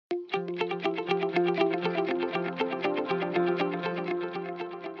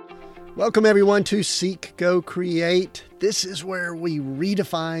Welcome everyone to Seek, Go, Create. This is where we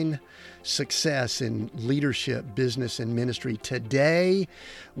redefine success in leadership, business, and ministry. Today,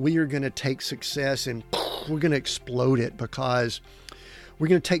 we are going to take success and we're going to explode it because we're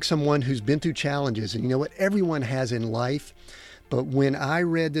going to take someone who's been through challenges. And you know what? Everyone has in life. But when I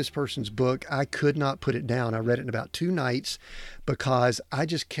read this person's book, I could not put it down. I read it in about 2 nights because I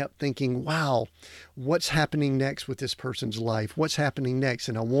just kept thinking, wow, what's happening next with this person's life? What's happening next?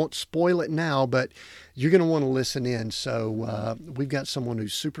 And I won't spoil it now, but you're going to want to listen in. So we've got someone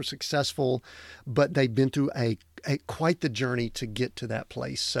who's super successful, but they've been through a quite the journey to get to that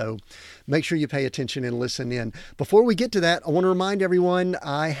place. So make sure you pay attention and listen in. Before we get to that, I want to remind everyone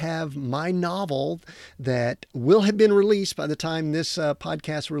I have my novel that will have been released by the time this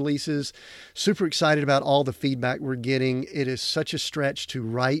podcast releases. Super excited about all the feedback we're getting. It is such a stretch to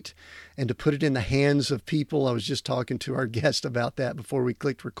write and to put it in the hands of people. I was just talking to our guest about that before we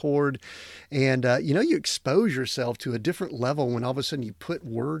clicked record. And, you expose yourself to a different level when all of a sudden you put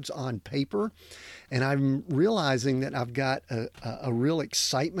words on paper. And I'm realizing that I've got a real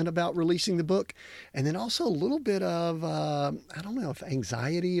excitement about releasing the book. And then also a little bit of, I don't know if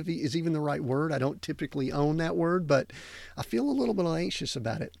anxiety is even the right word. I don't typically own that word, but I feel a little bit anxious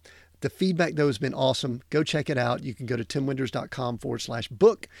about it. The feedback, though, has been awesome. Go check it out. You can go to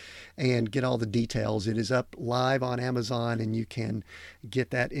timwinders.com/book and get all the details. It is up live on Amazon, and you can get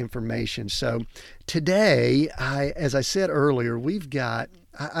that information. So today, as I said earlier, we've got,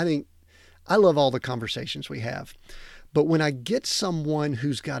 I think, I love all the conversations we have. But when I get someone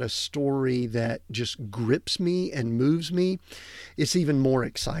who's got a story that just grips me and moves me, it's even more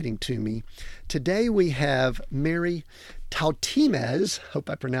exciting to me. Today we have Mary Tautimez. Hope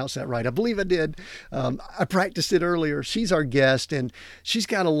I pronounced that right. I believe I did. I practiced it earlier. She's our guest, and she's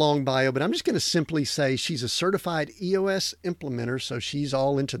got a long bio, but I'm just going to simply say she's a certified EOS implementer. So she's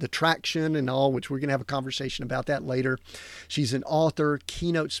all into the traction and all, which we're going to have a conversation about that later. She's an author,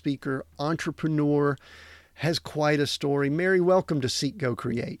 keynote speaker, entrepreneur, has quite a story. Mary, welcome to Seek, Go,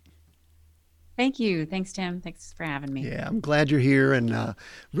 Create. Thank you. Thanks, Tim. Thanks for having me. Yeah, I'm glad you're here and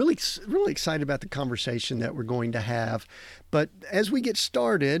really excited about the conversation that we're going to have. But as we get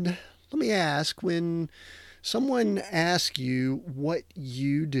started, let me ask, when someone asks you what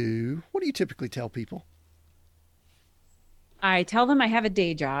you do, what do you typically tell people? I tell them I have a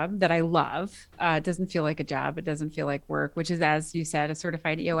day job that I love. It doesn't feel like a job. It doesn't feel like work, which is, as you said, a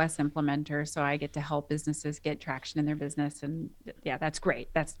certified EOS implementer. So I get to help businesses get traction in their business. And yeah, that's great.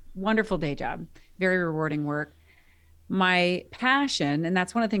 That's wonderful day job. Very rewarding work. My passion, and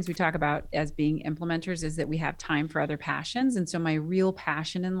that's one of the things we talk about as being implementers, is that we have time for other passions. And so my real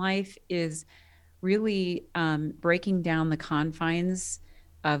passion in life is really breaking down the confines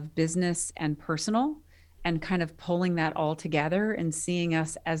of business and personal, and kind of pulling that all together and seeing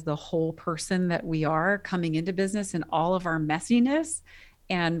us as the whole person that we are coming into business and all of our messiness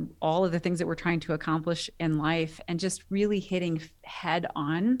and all of the things that we're trying to accomplish in life, and just really hitting head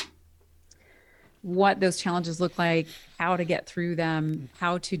on what those challenges look like, how to get through them,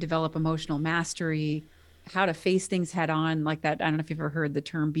 how to develop emotional mastery, how to face things head on like that. I don't know if you've ever heard the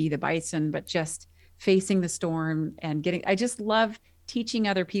term be the bison, but just facing the storm and I just love teaching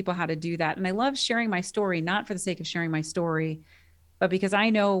other people how to do that. And I love sharing my story, not for the sake of sharing my story, but because I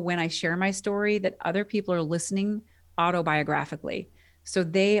know when I share my story that other people are listening autobiographically. So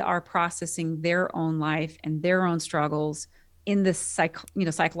they are processing their own life and their own struggles in the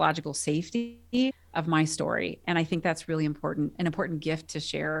psychological safety of my story. And I think that's really important, an important gift to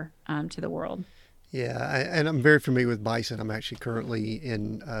share to the world. Yeah, and I'm very familiar with bison. I'm actually currently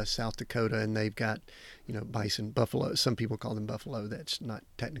in South Dakota, and they've got, bison, buffalo. Some people call them buffalo. That's not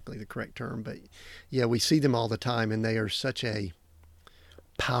technically the correct term, but yeah, we see them all the time, and they are such a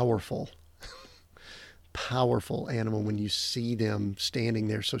powerful, powerful animal when you see them standing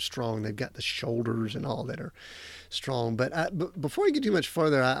there so strong. They've got the shoulders and all that are strong. But before I get too much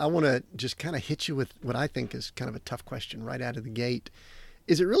further, I want to just kind of hit you with what I think is kind of a tough question right out of the gate.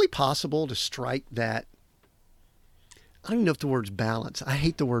 Is it really possible to strike that? I don't even know if the word's balance. I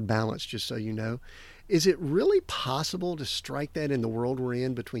hate the word balance, just so you know. Is it really possible to strike that in the world we're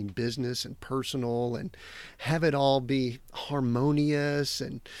in between business and personal and have it all be harmonious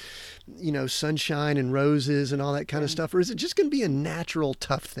and, sunshine and roses and all that kind of stuff? Or is it just going to be a natural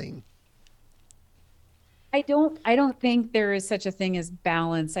tough thing? I don't think there is such a thing as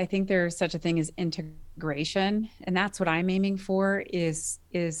balance. I think there is such a thing as integration. And that's what I'm aiming for is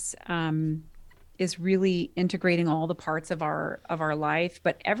really integrating all the parts of our life.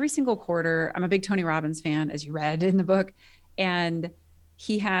 But every single quarter, I'm a big Tony Robbins fan, as you read in the book. And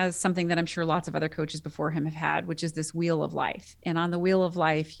he has something that I'm sure lots of other coaches before him have had, which is this wheel of life. And on the wheel of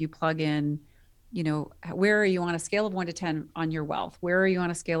life, you plug in, where are you on a scale of 1 to 10 on your wealth? Where are you on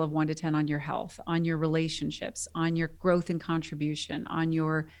a scale of 1 to 10 on your health, on your relationships, on your growth and contribution, on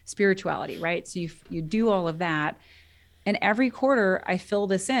your spirituality, right? So you do all of that. And every quarter I fill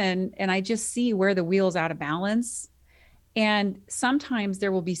this in and I just see where the wheel's out of balance. And sometimes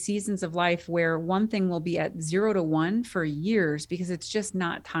there will be seasons of life where one thing will be at 0 to 1 for years because it's just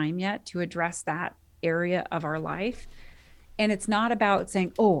not time yet to address that area of our life. And it's not about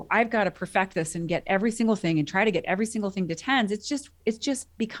saying, oh, I've got to perfect this and get every single thing and try to get every single thing to tens. It's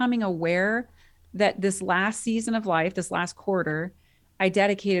just becoming aware that this last season of life, this last quarter, I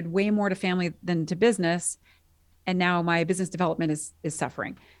dedicated way more to family than to business. And now my business development is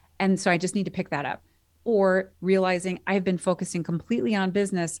suffering. And so I just need to pick that up. Or realizing I've been focusing completely on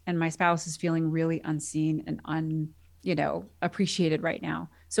business and my spouse is feeling really unseen and appreciated right now.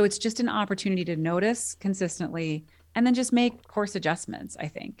 So it's just an opportunity to notice consistently and then just make course adjustments, I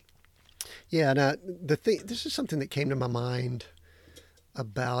think. Yeah, and this is something that came to my mind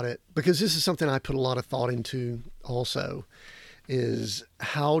about it because this is something I put a lot of thought into also is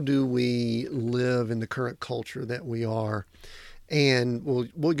how do we live in the current culture that we are? And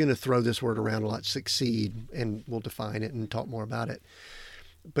we're going to throw this word around a lot, succeed, and we'll define it and talk more about it.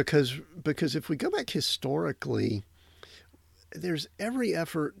 Because if we go back historically, there's every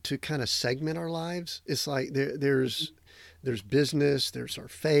effort to kind of segment our lives. It's like there's business, there's our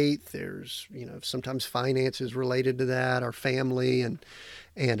faith, there's sometimes finances related to that, our family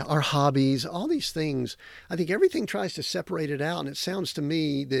and our hobbies, all these things. I think everything tries to separate it out, and it sounds to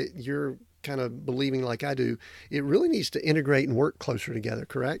me that you're kind of believing like I do, it really needs to integrate and work closer together,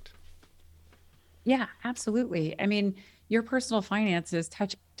 correct? Yeah, absolutely. I mean, your personal finances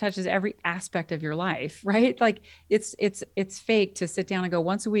touches every aspect of your life, right? Like it's fake to sit down and go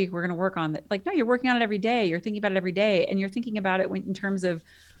once a week, we're going to work on that. Like, no, you're working on it every day. You're thinking about it every day. And you're thinking about it in terms of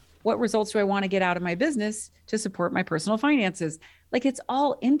what results do I want to get out of my business to support my personal finances? Like it's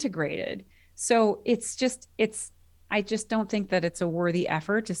all integrated. So I just don't think that it's a worthy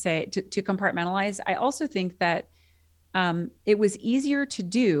effort to say to compartmentalize. I also think that it was easier to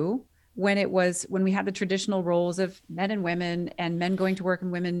do when we had the traditional roles of men and women and men going to work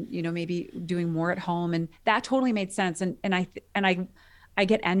and women, maybe doing more at home. And that totally made sense. I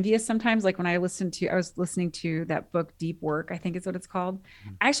get envious sometimes. Like when I was listening to that book, Deep Work, I think is what it's called.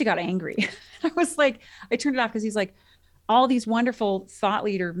 I actually got angry. I was like, I turned it off because he's like, all these wonderful thought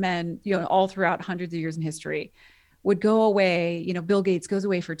leader men, all throughout hundreds of years in history would go away. Bill Gates goes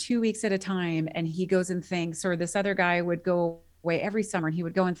away for 2 weeks at a time and he goes and thinks, or this other guy would go away every summer and he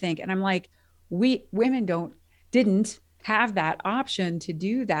would go and think. And I'm like, we women didn't have that option to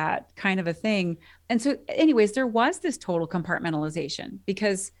do that kind of a thing. And so anyways, there was this total compartmentalization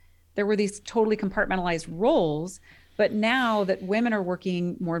because there were these totally compartmentalized roles. But now that women are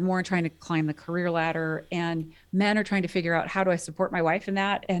working more and more and trying to climb the career ladder and men are trying to figure out how do I support my wife in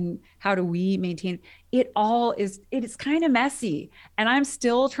that and how do we maintain it is kind of messy. And I'm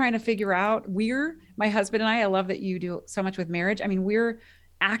still trying to figure out my husband and I love that you do so much with marriage. I mean, we're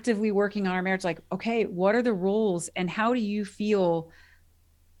actively working on our marriage. Like, okay, what are the rules and how do you feel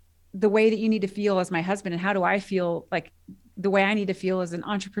the way that you need to feel as my husband? And how do I feel like the way I need to feel as an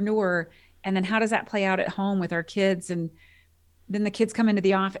entrepreneur? And then how does that play out at home with our kids? And then the kids come into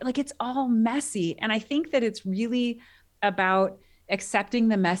the office. Like it's all messy. And I think that it's really about accepting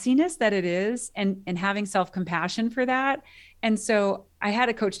the messiness that it is and having self-compassion for that. And so I had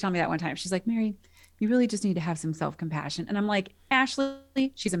a coach tell me that one time. She's like, Mary, you really just need to have some self-compassion. And I'm like,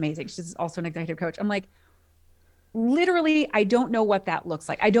 Ashley, she's amazing. She's also an executive coach. I'm like, literally, I don't know what that looks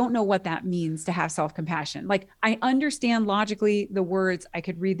like. I don't know what that means to have self-compassion. Like I understand logically the words, I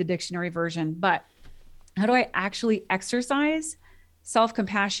could read the dictionary version, but how do I actually exercise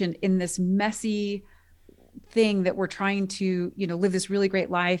self-compassion in this messy thing that we're trying to, live this really great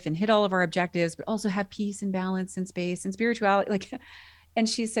life and hit all of our objectives, but also have peace and balance and space and spirituality. Like, and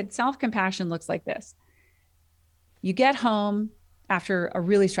she said, self-compassion looks like this. You get home after a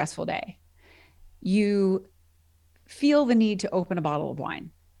really stressful day. You feel the need to open a bottle of wine,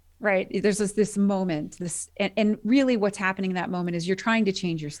 right? There's this moment, and really what's happening in that moment is you're trying to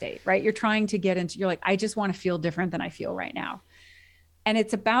change your state, right? You're like, I just want to feel different than I feel right now. And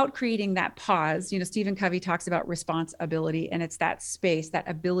it's about creating that pause. Stephen Covey talks about responsibility, and it's that space, that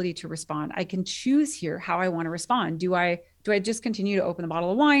ability to respond. I can choose here how I want to respond. Do I just continue to open the bottle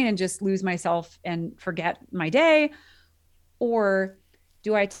of wine and just lose myself and forget my day? Or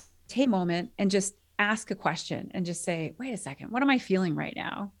do I take a moment and just ask a question and just say, wait a second, what am I feeling right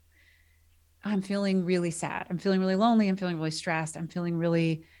now? I'm feeling really sad. I'm feeling really lonely. I'm feeling really stressed. I'm feeling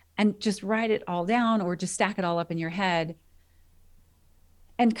really, and just write it all down or just stack it all up in your head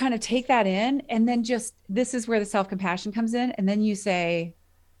and kind of take that in. And then just, this is where the self compassion comes in. And then you say,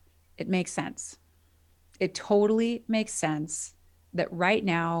 it makes sense. It totally makes sense that right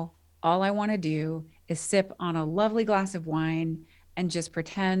now, all I want to do is sip on a lovely glass of wine and just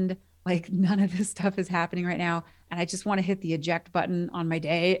pretend like none of this stuff is happening right now. And I just want to hit the eject button on my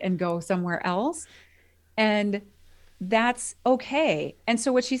day and go somewhere else. And that's okay. And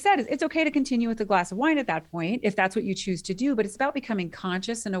so what she said is it's okay to continue with a glass of wine at that point, if that's what you choose to do. But it's about becoming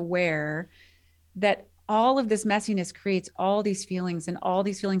conscious and aware that all of this messiness creates all these feelings and all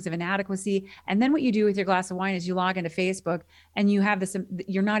these feelings of inadequacy. And then what you do with your glass of wine is you log into Facebook and you have this,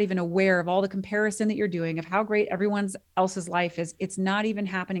 you're not even aware of all the comparison that you're doing of how great everyone else's life is. It's not even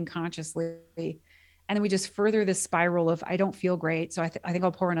happening consciously. And then we just further this spiral of, I don't feel great. So I think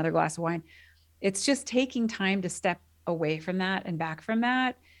I'll pour another glass of wine. It's just taking time to step away from that and back from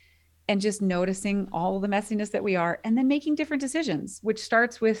that and just noticing all the messiness that we are, and then making different decisions, which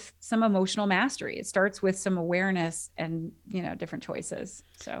starts with some emotional mastery. It starts with some awareness and, different choices.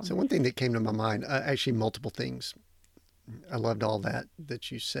 So one thing that came to my mind, actually multiple things. I loved all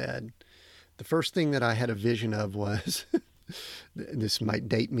that you said. The first thing that I had a vision of was, this might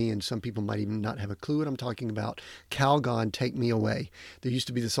date me and some people might even not have a clue what I'm talking about. Calgon, Take Me Away. There used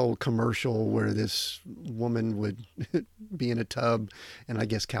to be this old commercial where this woman would be in a tub, and I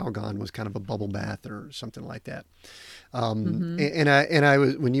guess Calgon was kind of a bubble bath or something like that. And I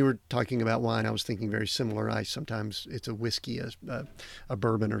was, when you were talking about wine, I was thinking very similar. Sometimes it's a whiskey, a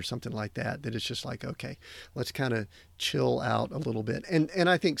bourbon or something like that it's just like, okay, let's kind of chill out a little bit. And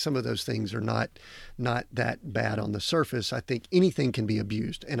I think some of those things are not that bad on the surface. I think anything can be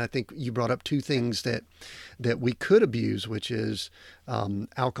abused. And I think you brought up two things that we could abuse, which is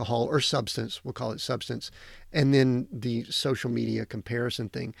alcohol or substance, we'll call it substance, and then the social media comparison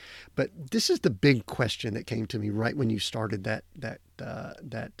thing. But this is the big question that came to me right when you started that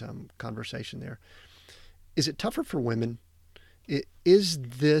conversation there. Is it tougher for women? Is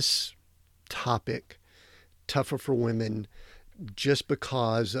this topic tougher for women just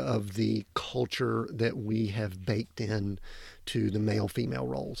because of the culture that we have baked in to the male-female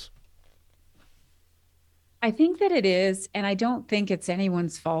roles? I think that it is, and I don't think it's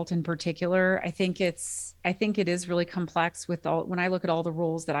anyone's fault in particular. I think it is really complex with when I look at all the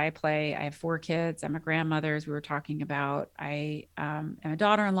roles that I play. I have 4 kids. I'm a grandmother, as we were talking about. I am a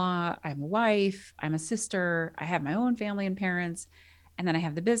daughter-in-law. I'm a wife. I'm a sister. I have my own family and parents. And then I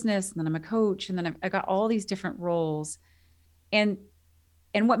have the business, and then I'm a coach. And then I've got all these different roles. And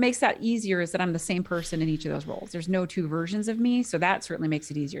what makes that easier is that I'm the same person in each of those roles. There's no 2 versions of me. So that certainly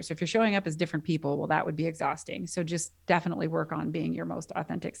makes it easier. So if you're showing up as different people, well, that would be exhausting. So just definitely work on being your most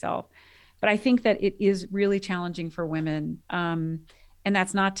authentic self. But I think that it is really challenging for women. And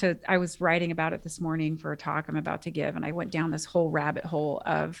that's I was writing about it this morning for a talk I'm about to give. And I went down this whole rabbit hole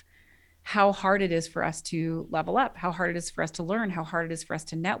of how hard it is for us to level up, how hard it is for us to learn, how hard it is for us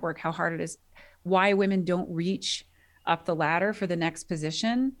to network, how hard it is, why women don't reach up the ladder for the next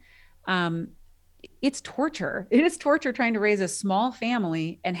position. It's torture. It is torture trying to raise a small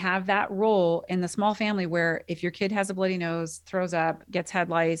family and have that role in the small family where if your kid has a bloody nose, throws up, gets head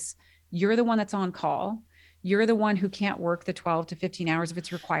lice, you're the one that's on call. You're the one who can't work the 12 to 15 hours if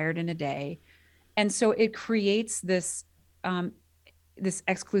it's required in a day. And so it creates this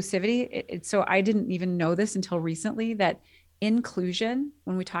exclusivity. So I didn't even know this until recently, that inclusion,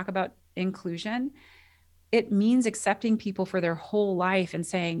 when we talk about inclusion, it means accepting people for their whole life and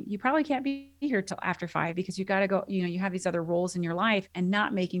saying, you probably can't be here till after 5 because you got to go, you have these other roles in your life, and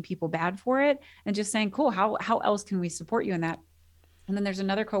not making people bad for it and just saying, cool, how else can we support you in that? And then there's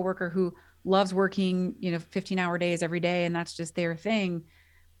another coworker who loves working, 15-hour days every day, and that's just their thing.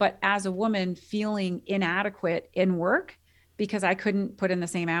 But as a woman, feeling inadequate in work because I couldn't put in the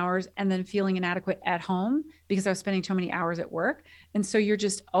same hours, and then feeling inadequate at home because I was spending too many hours at work. And so you're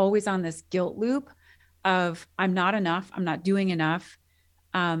just always on this guilt loop of I'm not enough, I'm not doing enough.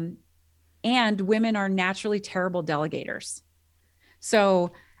 And women are naturally terrible delegators.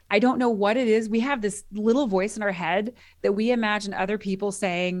 So I don't know what it is. We have this little voice in our head that we imagine other people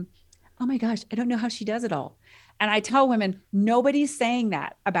saying, oh my gosh, I don't know how she does it all. And I tell women, nobody's saying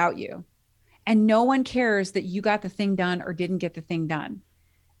that about you. And no one cares that you got the thing done or didn't get the thing done.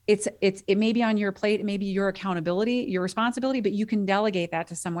 It may be on your plate, it may be your accountability, your responsibility, but you can delegate that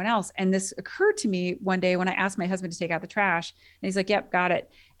to someone else. And this occurred to me one day when I asked my husband to take out the trash, and he's like, yep, got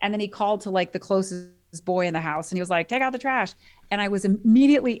it. And then he called to like the closest boy in the house and he was like, take out the trash. And I was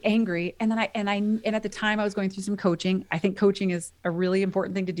immediately angry. And then and at the time I was going through some coaching. I think coaching is a really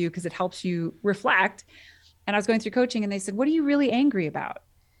important thing to do because it helps you reflect. And I was going through coaching and they said, what are you really angry about?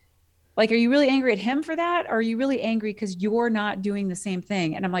 Like, are you really angry at him for that? Or are you really angry because you're not doing the same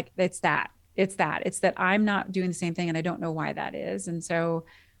thing? And I'm like, it's that I'm not doing the same thing. And I don't know why that is. And so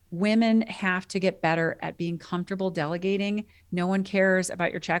women have to get better at being comfortable delegating. No one cares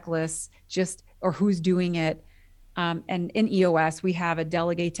about your checklists, or who's doing it. And in EOS, we have a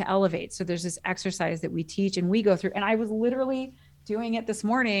delegate to elevate. So there's this exercise that we teach and we go through. And I was literally doing it this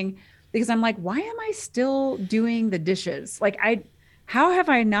morning because I'm like, why am I still doing the dishes? How have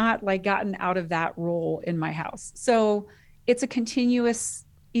I not gotten out of that role in my house? So it's a continuous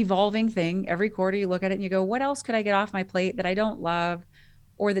evolving thing. Every quarter you look at it and you go, what else could I get off my plate that I don't love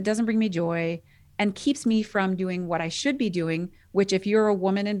or that doesn't bring me joy and keeps me from doing what I should be doing, which if you're a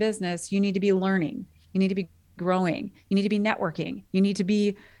woman in business, you need to be learning, you need to be growing, you need to be networking, you need to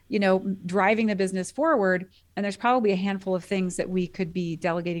be, driving the business forward. And there's probably a handful of things that we could be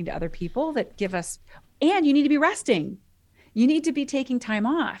delegating to other people that give us, and you need to be resting. You need to be taking time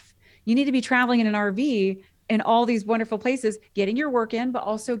off. You need to be traveling in an RV in all these wonderful places, getting your work in, but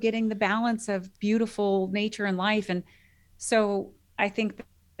also getting the balance of beautiful nature and life. And so I think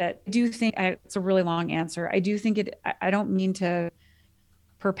it's a really long answer. I do think I don't mean to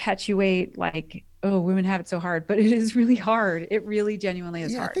perpetuate oh, women have it so hard, but it is really hard. It really genuinely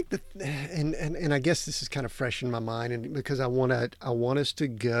is hard. I think and I guess this is kind of fresh in my mind, and because I want us to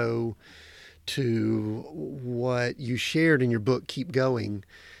go to what you shared in your book, Keep Going,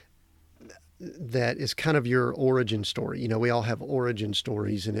 that is kind of your origin story. We all have origin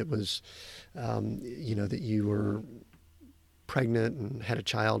stories, and it was, that you were pregnant and had a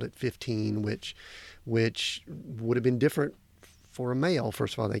child at 15, which would have been different for a male.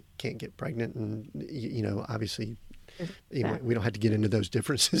 First of all, they can't get pregnant, and obviously, we don't have to get into those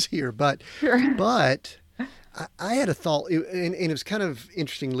differences here. But sure. But I had a thought, and it was kind of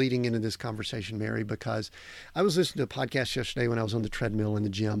interesting leading into this conversation, Mary, because I was listening to a podcast yesterday when I was on the treadmill in the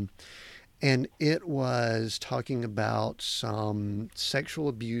gym, and it was talking about some sexual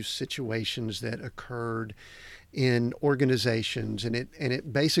abuse situations that occurred in organizations, and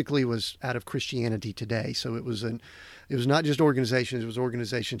it basically was out of Christianity Today. So it was not just organizations; it was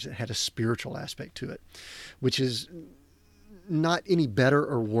organizations that had a spiritual aspect to it, which is not any better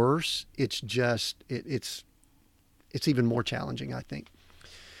or worse. It's just it's even more challenging, I think.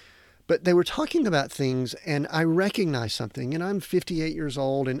 But they were talking about things, and I recognize something, and I'm 58 years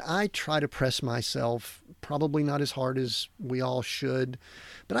old, and I try to press myself, probably not as hard as we all should,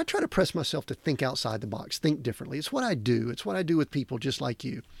 but I try to press myself to think outside the box, think differently. It's what I do. It's what I do with people just like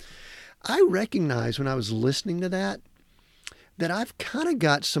you. I recognize when I was listening to that I've kind of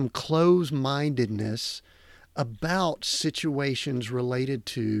got some closed-mindedness about situations related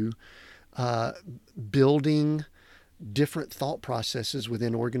to building different thought processes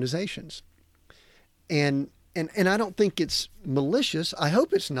within organizations. And I don't think it's malicious. I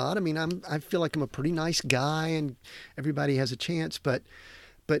hope it's not. I mean, I feel like I'm a pretty nice guy and everybody has a chance, but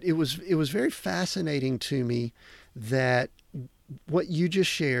it was very fascinating to me that what you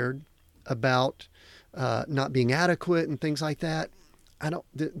just shared about not being adequate and things like that.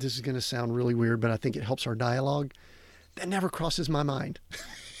 This is going to sound really weird, but I think it helps our dialogue. That never crosses my mind.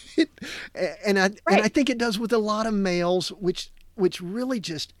 And I think it does with a lot of males, which really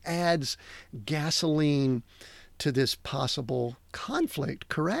just adds gasoline to this possible conflict,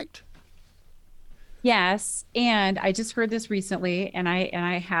 correct? Yes. And I just heard this recently, and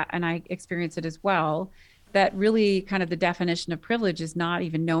I experienced it as well, that really kind of the definition of privilege is not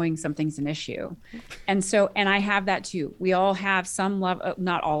even knowing something's an issue. And I have that too. We all have some level,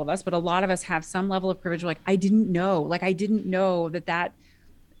 not all of us, but a lot of us have some level of privilege. I didn't know that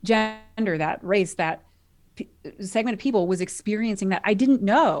gender, that race, that segment of people was experiencing that. I didn't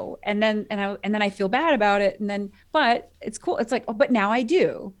know. And then I feel bad about it. But it's cool. It's like, oh, but now I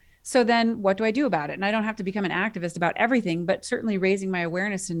do. So then what do I do about it? And I don't have to become an activist about everything, but certainly raising my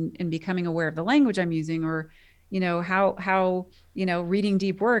awareness and becoming aware of the language I'm using, or, how, reading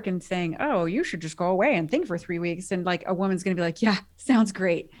deep work and saying, oh, you should just go away and think for 3 weeks. And a woman's going to be like, yeah, sounds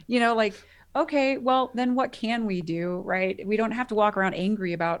great. Okay, well then what can we do? Right. We don't have to walk around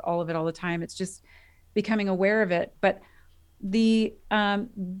angry about all of it all the time. It's just becoming aware of it. But the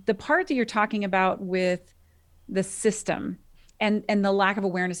part that you're talking about with the system and the lack of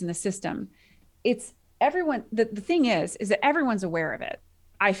awareness in the system, it's everyone. The thing is that everyone's aware of it.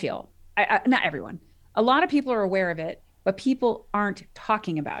 I feel not everyone. A lot of people are aware of it, but people aren't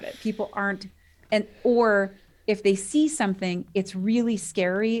talking about it. People aren't, or if they see something, it's really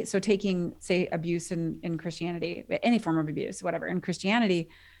scary. So taking, say, abuse in Christianity, any form of abuse, whatever, in Christianity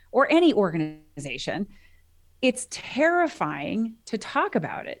or any organization, it's terrifying to talk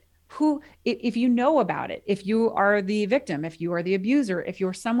about it. Who, if you know about it, if you are the victim, if you are the abuser, if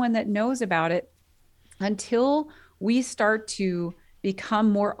you're someone that knows about it, until we start to become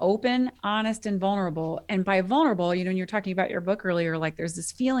more open, honest, and vulnerable. And by vulnerable, you know, when you're talking about your book earlier, like there's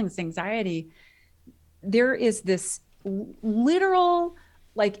this feelings, anxiety, there is this literal,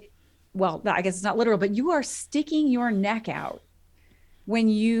 like, well, I guess it's not literal, but you are sticking your neck out when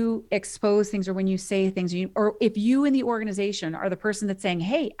you expose things or when you say things, or if you in the organization are the person that's saying,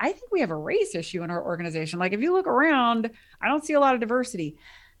 hey, I think we have a race issue in our organization. Like if you look around, I don't see a lot of diversity.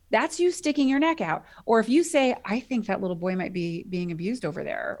 That's you sticking your neck out. Or if you say, I think that little boy might be being abused over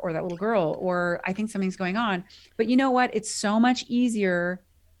there, or that little girl, or I think something's going on. But you know what? It's so much easier,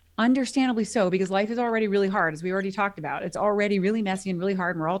 understandably so, because life is already really hard, as we already talked about. It's already really messy and really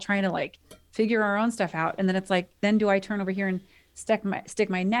hard. And we're all trying to like figure our own stuff out. And then it's like, then do I turn over here and stick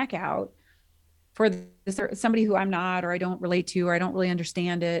my neck out for this, somebody who I'm not, or I don't relate to, or I don't really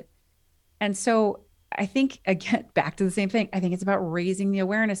understand it? And so I think, again, back to the same thing. I think it's about raising the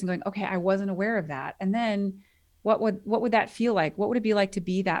awareness and going, okay, I wasn't aware of that. And then what would that feel like? What would it be like to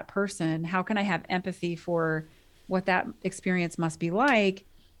be that person? How can I have empathy for what that experience must be like?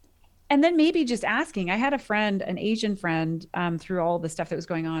 And then maybe just asking. I had a friend, an Asian friend, through all the stuff that was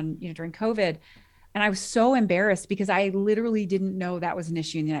going on, you know, during COVID. And I was so embarrassed because I literally didn't know that was an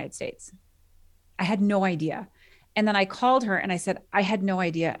issue in the United States. I had no idea. And then I called her and I said, I had no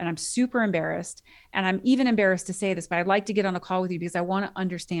idea. And I'm super embarrassed. And I'm even embarrassed to say this, but I'd like to get on a call with you because I want to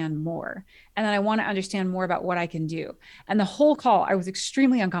understand more. And then I want to understand more about what I can do. And the whole call, I was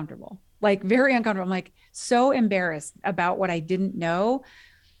extremely uncomfortable, like very uncomfortable. I'm like so embarrassed about what I didn't know.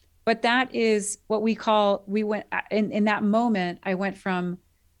 But that is what we went in that moment, I went from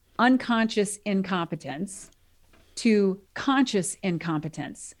unconscious incompetence to conscious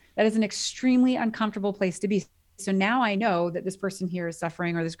incompetence. That is an extremely uncomfortable place to be. So now I know that this person here is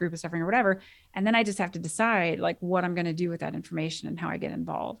suffering, or this group is suffering, or whatever. And then I just have to decide like what I'm going to do with that information and how I get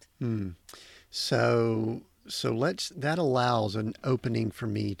involved. So that allows an opening for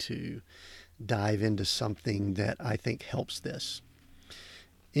me to dive into something that I think helps this.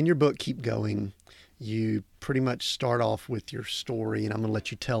 In your book, Keep Going, you pretty much start off with your story, and I'm going to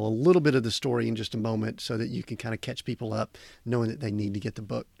let you tell a little bit of the story in just a moment so that you can kind of catch people up knowing that they need to get the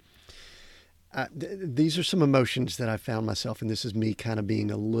book. These are some emotions that I found myself, and this is me kind of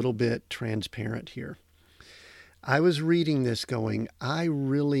being a little bit transparent here. I was reading this going, I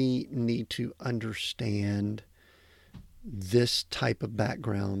really need to understand this type of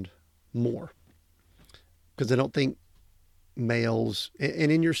background more, because I don't think males,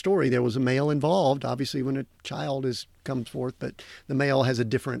 and in your story there was a male involved, obviously, when a child comes forth, but the male has a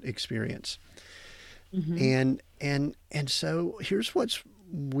different experience. Mm-hmm. And so here's what's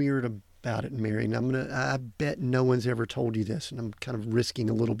weird about it, Mary, and I bet no one's ever told you this, and I'm kind of risking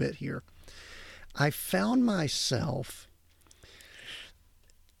a little bit here. I found myself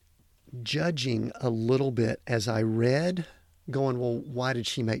judging a little bit as I read, going, well, why did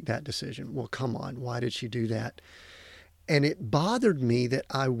she make that decision? Well, come on, why did she do that? And it bothered me that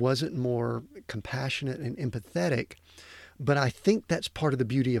I wasn't more compassionate and empathetic, but I think that's part of the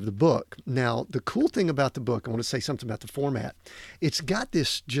beauty of the book. Now, the cool thing about the book, I want to say something about the format. It's got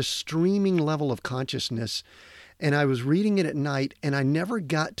this just streaming level of consciousness, and I was reading it at night, and I never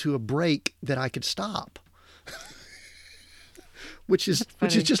got to a break that I could stop, which is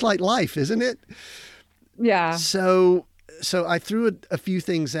just like life, isn't it? Yeah. So I threw a few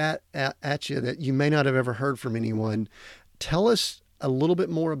things at you that you may not have ever heard from anyone. Tell us a little bit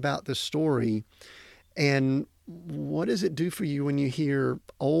more about the story, and what does it do for you when you hear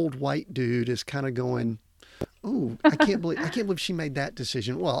old white dude is kind of going, "Oh, I can't believe she made that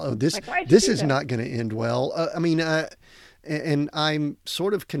decision." Well, this is not going to end well. And I'm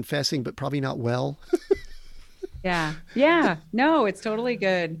sort of confessing, but probably not well. Yeah. No, it's totally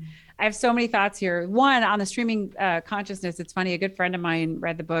good. I have so many thoughts here. One, on the streaming consciousness, it's funny. A good friend of mine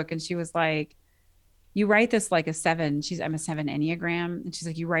read the book and she was like, you write this like a 7. I'm a 7 Enneagram. And she's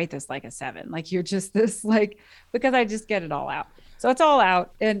like, you write this like a 7. Like you're just this, like, because I just get it all out. So it's all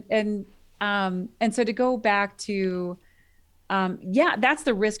out. And so to go back to, that's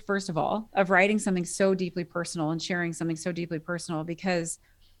the risk, first of all, of writing something so deeply personal and sharing something so deeply personal, because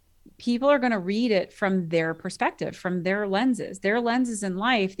people are going to read it from their perspective, from their lenses in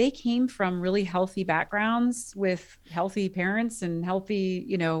life. They came from really healthy backgrounds with healthy parents and healthy,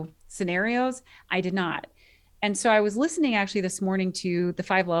 scenarios. I did not. And so I was listening actually this morning to the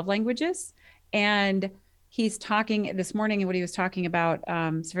 5 love languages, and he's talking this morning, and what he was talking about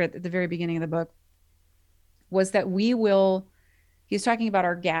so at the very beginning of the book was that he's talking about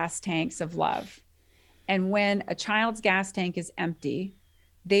our gas tanks of love. And when a child's gas tank is empty,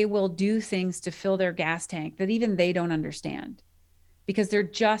 they will do things to fill their gas tank that even they don't understand, because they're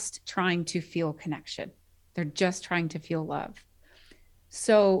just trying to feel connection. They're just trying to feel love.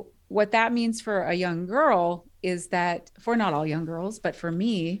 So what that means for a young girl is that, for not all young girls, but for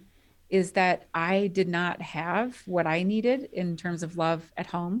me, is that I did not have what I needed in terms of love at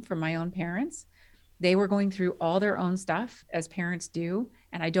home from my own parents. They were going through all their own stuff, as parents do,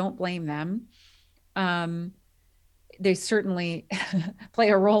 and I don't blame them. They certainly play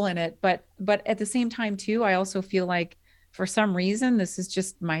a role in it, but at the same time too, I also feel like for some reason this is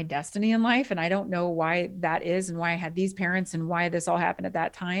just my destiny in life, and I don't know why that is and why I had these parents and why this all happened at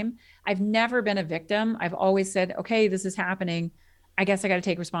that time. I've never been a victim. I've always said, okay, this is happening, I guess I got to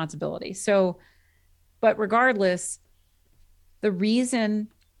take responsibility. So, but regardless, the reason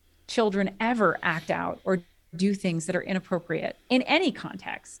children ever act out or do things that are inappropriate in any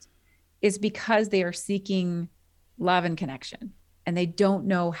context is because they are seeking love and connection, and they don't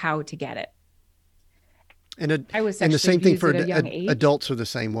know how to get it. And I was and the same thing for adults adults are the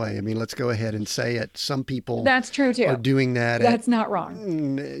same way. I mean, let's go ahead and say it. Some people that's true too. Are doing that. That's not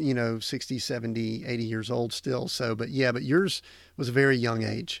wrong. 60, 70, 80 years old still. So, but yours was a very young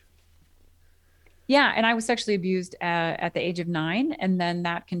age. Yeah. And I was sexually abused at the age of 9. And then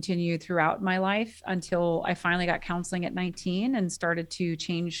that continued throughout my life until I finally got counseling at 19 and started to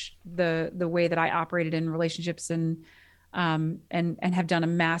change the way that I operated in relationships, and have done a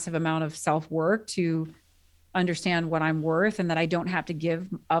massive amount of self-work to understand what I'm worth, and that I don't have to give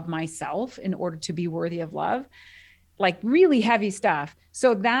of myself in order to be worthy of love. Like really heavy stuff.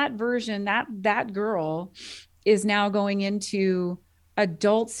 So that version, that girl is now going into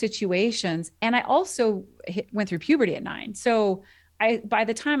adult situations. And I also went through puberty at 9. So by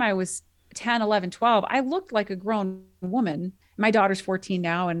the time I was 10, 11, 12, I looked like a grown woman. My daughter's 14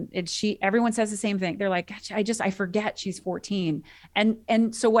 now, and everyone says the same thing. They're like, I forget she's 14.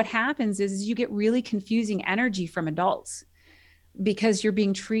 And so what happens is you get really confusing energy from adults, because you're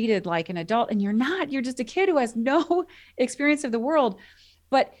being treated like an adult, and you're not. You're just a kid who has no experience of the world.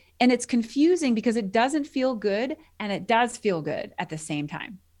 And it's confusing because it doesn't feel good, and it does feel good at the same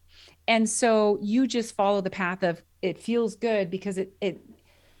time. And so you just follow the path of it feels good because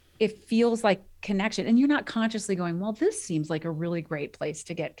it feels like connection, and you're not consciously going, well, this seems like a really great place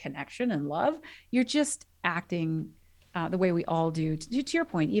to get connection and love. You're just acting the way we all do. To your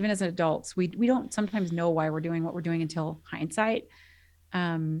point, even as adults, we don't sometimes know why we're doing what we're doing until hindsight.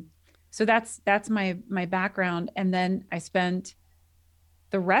 So that's my background. And then I spent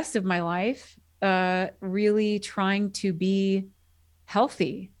the rest of my life really trying to be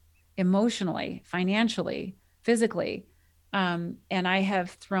healthy emotionally, financially, physically. And I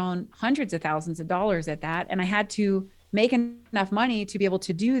have thrown hundreds of thousands of dollars at that. And I had to make enough money to be able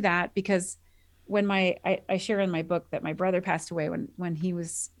to do that, because when I share in my book that my brother passed away when he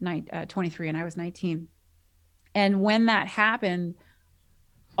was 23 and I was 19. And when that happened,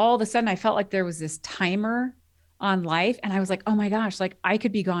 all of a sudden I felt like there was this timer on life. And I was like, oh my gosh, like I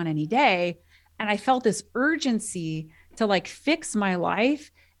could be gone any day. And I felt this urgency to like fix my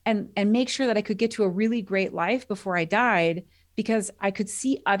life and make sure that I could get to a really great life before I died, because I could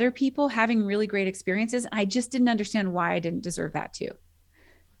see other people having really great experiences. And I just didn't understand why I didn't deserve that too.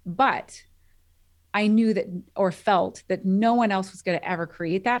 But I knew that, or felt that no one else was going to ever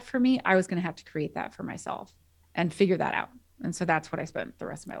create that for me. I was going to have to create that for myself and figure that out. And so that's what I spent the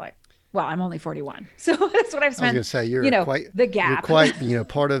rest of my life. Well, I'm only 41. So that's what I've spent. I was going to say, you're quite, the gap. You're quite,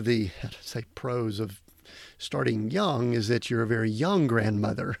 part of the, pros of starting young is that you're a very young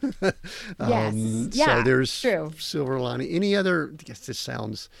grandmother. Yes. Yeah, so there's true. Silver lining. Any other, I guess this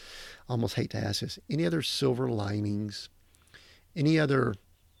sounds, almost hate to ask this, any other silver linings, any other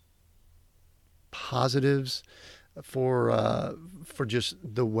positives for just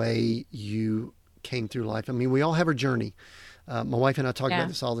the way you came through life? I mean, we all have our journey. My wife and I talk about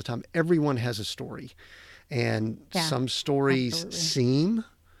this all the time. Everyone has a story, and some stories seem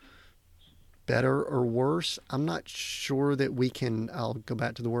better or worse. I'm not sure that we can, I'll go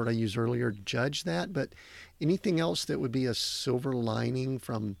back to the word I used earlier, judge that, but anything else that would be a silver lining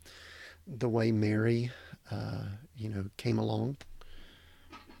from the way Mary, came along?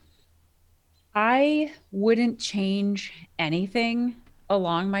 I wouldn't change anything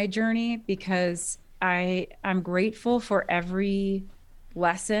along my journey, because I'm grateful for every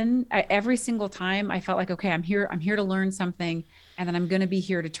lesson. Every single time I felt like, okay, I'm here to learn something. And then I'm going to be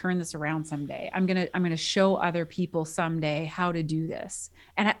here to turn this around someday. I'm going to show other people someday how to do this.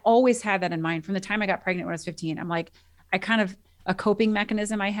 And I always had that in mind from the time I got pregnant when I was 15. I'm like, I kind of a coping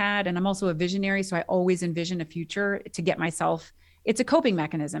mechanism I had. And I'm also a visionary. So I always envision a future to get myself, it's a coping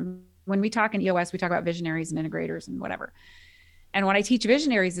mechanism. When we talk in EOS, we talk about visionaries and integrators and whatever. And what I teach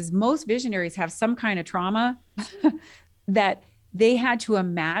visionaries is most visionaries have some kind of trauma that they had to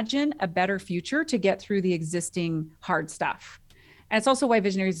imagine a better future to get through the existing hard stuff. And it's also why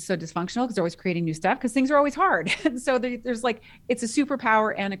visionaries are so dysfunctional, because they're always creating new stuff because things are always hard. And so there's like, it's a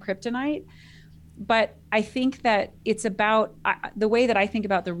superpower and a kryptonite. But I think that it's about the way that I think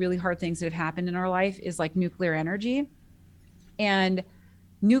about the really hard things that have happened in our life is like nuclear energy. And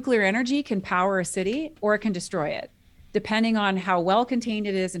nuclear energy can power a city or it can destroy it, depending on how well contained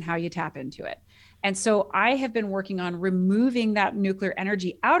it is and how you tap into it. And so I have been working on removing that nuclear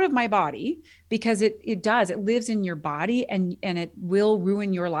energy out of my body because it lives in your body and it will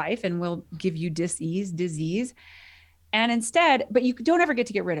ruin your life and will give you disease. And instead, but you don't ever get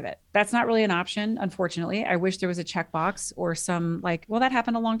to get rid of it. That's not really an option, unfortunately. I wish there was a checkbox or some like, well, that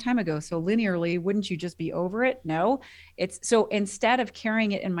happened a long time ago. So linearly, wouldn't you just be over it? No, it's so instead of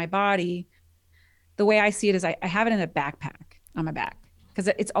carrying it in my body, the way I see it is I have it in a backpack on my back because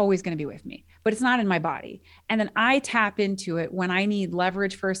it's always going to be with me, but it's not in my body. And then I tap into it when I need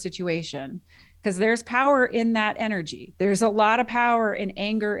leverage for a situation because there's power in that energy. There's a lot of power in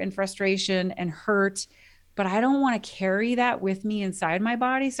anger and frustration and hurt, but I don't want to carry that with me inside my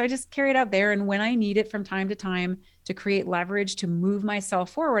body. So I just carry it out there. And when I need it from time to time to create leverage to move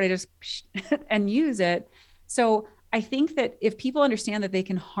myself forward, I just and use it. So I think that if people understand that they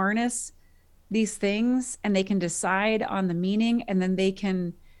can harness these things and they can decide on the meaning, and then they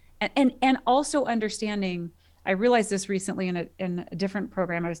can, and also understanding, I realized this recently in a different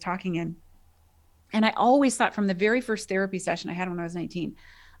program I was talking in. And I always thought from the very first therapy session I had when I was 19,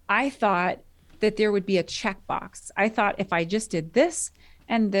 I thought that there would be a checkbox. I thought if I just did this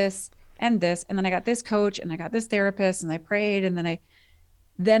and this and this, and then I got this coach and I got this therapist and I prayed, and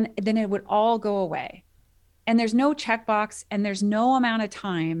then it would all go away. And there's no checkbox and there's no amount of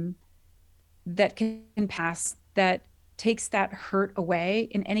time that can pass that takes that hurt away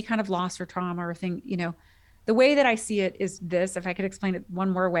in any kind of loss or trauma or thing. The way that I see it is this, if I could explain it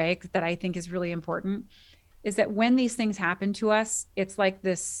one more way that I think is really important, is that when these things happen to us, it's like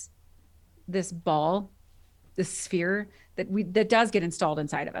this ball, this sphere that does get installed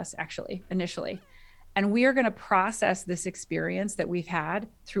inside of us actually initially. And we are going to process this experience that we've had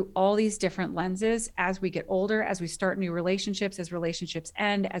through all these different lenses as we get older, as we start new relationships, as relationships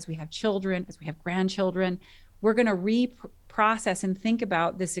end, as we have children, as we have grandchildren. We're going to reprocess and think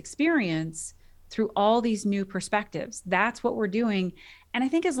about this experience through all these new perspectives. That's what we're doing. And I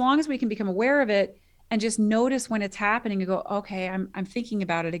think as long as we can become aware of it and just notice when it's happening and go, okay, I'm thinking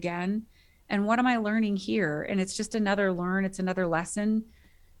about it again. And what am I learning here? And it's just another it's another lesson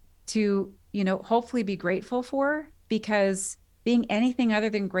to, hopefully be grateful for, because being anything other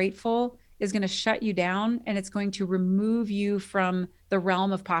than grateful is going to shut you down and it's going to remove you from the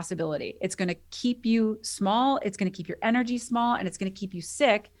realm of possibility. It's going to keep you small. It's going to keep your energy small, and it's going to keep you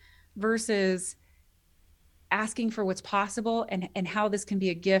sick versus asking for what's possible and how this can be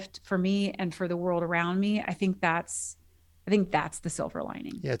a gift for me and for the world around me. I think that's the silver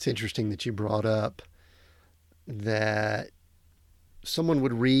lining. Yeah, it's interesting that you brought up that someone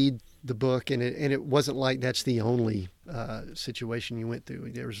would read the book and it wasn't like that's the only situation you went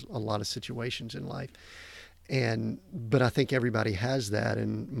through. There's a lot of situations in life. But I think everybody has that.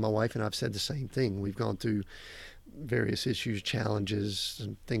 And my wife and I have said the same thing. We've gone through various issues, challenges,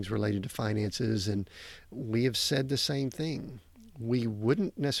 and things related to finances. And we have said the same thing. We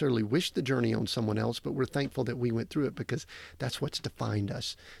wouldn't necessarily wish the journey on someone else, but we're thankful that we went through it because that's what's defined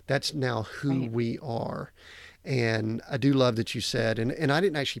us. That's now who we are. And I do love that you said, and I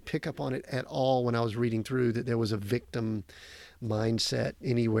didn't actually pick up on it at all when I was reading through, that there was a victim mindset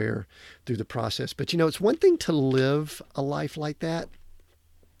anywhere through the process. But it's one thing to live a life like that,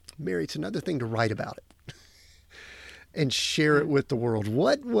 Mary, it's another thing to write about it and share it with the world.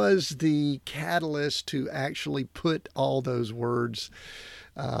 What was the catalyst to actually put all those words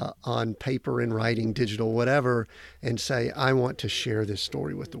on paper, in writing, digital, whatever, and say, I want to share this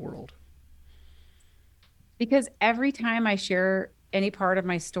story with the world? Because every time I share any part of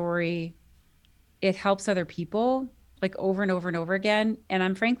my story, it helps other people, like over and over and over again. And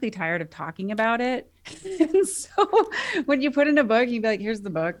I'm frankly tired of talking about it. And so when you put in a book, you'd be like, here's the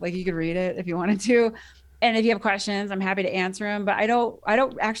book. Like, you could read it if you wanted to. And if you have questions, I'm happy to answer them. But I don't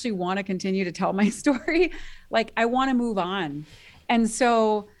actually want to continue to tell my story. Like, I want to move on. And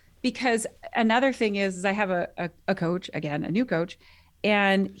so, because another thing is I have a coach, again, a new coach,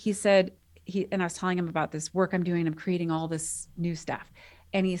 and he said, and I was telling him about this work I'm doing. I'm creating all this new stuff.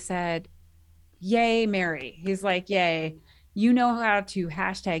 And he said, yay, Mary. He's like, yay. You know how to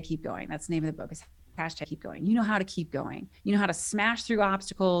hashtag keep going. That's the name of the book, is hashtag keep going. You know how to keep going. You know how to smash through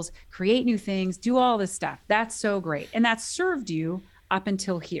obstacles, create new things, do all this stuff. That's so great. And that's served you up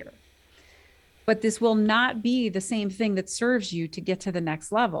until here. But this will not be the same thing that serves you to get to the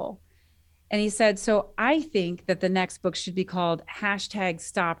next level. And he said, so I think that the next book should be called hashtag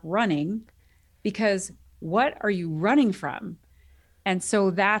stop running, because what are you running from? And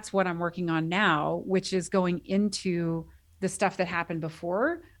so that's what I'm working on now, which is going into the stuff that happened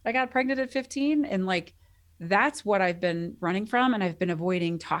before I got pregnant at 15. And like, that's what I've been running from. And I've been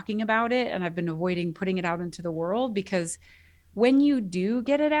avoiding talking about it. And I've been avoiding putting it out into the world, because when you do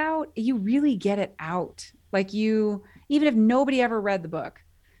get it out, you really get it out. Like, you, even if nobody ever read the book,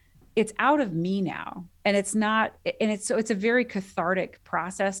 it's out of me now. And it's not, and it's, so it's a very cathartic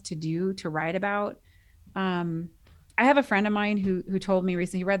process to do, to write about. I have a friend of mine who told me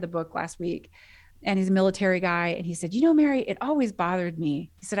recently, he read the book last week, and he's a military guy. And he said, you know, Mary, it always bothered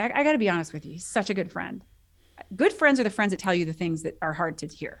me. He said, I got to be honest with you. He's such a good friend. Good friends are the friends that tell you the things that are hard to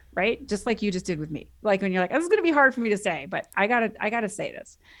hear, right? Just like you just did with me. Like when you're like, this is going to be hard for me to say, but I gotta say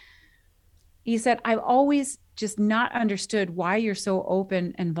this. He said, I've always just not understood why you're so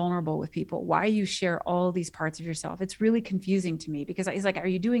open and vulnerable with people, why you share all these parts of yourself. It's really confusing to me, because he's like, are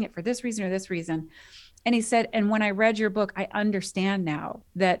you doing it for this reason or this reason? And he said, and when I read your book, I understand now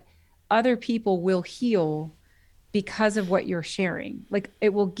that other people will heal because of what you're sharing. Like,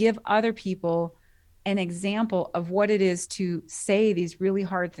 it will give other people an example of what it is to say these really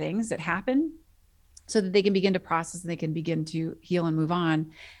hard things that happen, so that they can begin to process and they can begin to heal and move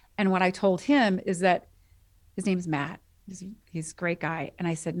on. And what I told him is that his name's Matt. He's a great guy. And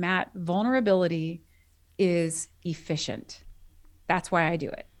I said, Matt, vulnerability is efficient. That's why I do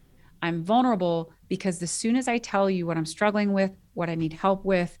it. I'm vulnerable because as soon as I tell you what I'm struggling with, what I need help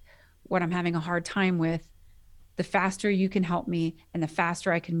with, what I'm having a hard time with, the faster you can help me and the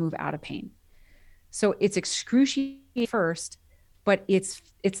faster I can move out of pain. So it's excruciating first, but it's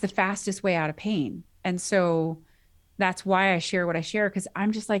the fastest way out of pain. And so that's why I share what I share, because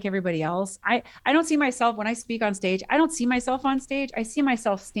I'm just like everybody else. I don't see myself when I speak on stage. I don't see myself on stage. I see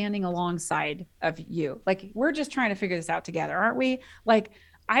myself standing alongside of you. Like, we're just trying to figure this out together, aren't we? Like,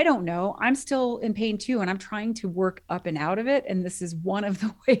 I don't know. I'm still in pain too, and I'm trying to work up and out of it. And this is one of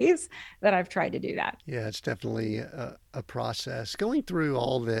the ways that I've tried to do that. Yeah, it's definitely a process. Going through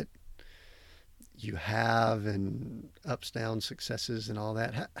all that you have, and ups, downs, successes, and all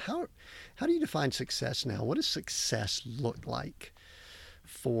that. How do you define success now? What does success look like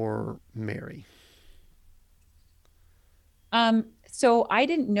for Mary? So I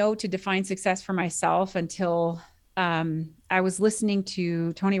didn't know to define success for myself until I was listening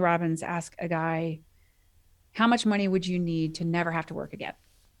to Tony Robbins ask a guy, how much money would you need to never have to work again?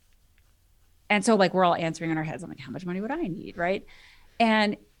 And so, like, we're all answering in our heads. I'm like, how much money would I need? Right.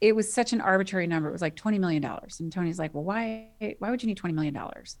 And it was such an arbitrary number. It was like $20 million. And Tony's like, well, why would you need $20 million?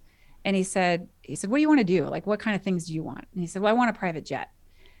 And he said, what do you want to do? Like, what kind of things do you want? And he said, well, I want a private jet.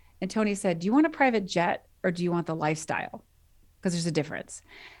 And Tony said, do you want a private jet or do you want the lifestyle? Because there's a difference.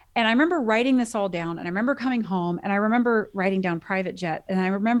 And I remember writing this all down, and I remember coming home, and I remember writing down private jet. And I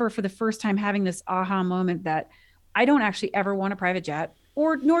remember for the first time having this aha moment that I don't actually ever want a private jet,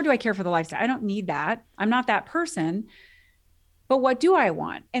 nor do I care for the lifestyle. I don't need that. I'm not that person. But what do I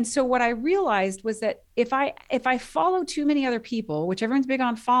want? And so what I realized was that if I follow too many other people, which everyone's big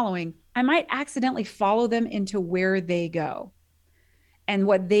on following, I might accidentally follow them into where they go and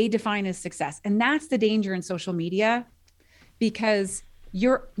what they define as success. And that's the danger in social media, because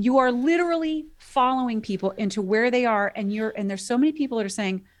you are literally following people into where they are. And there's so many people that are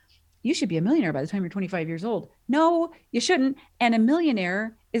saying, you should be a millionaire by the time you're 25 years old. No, you shouldn't. And a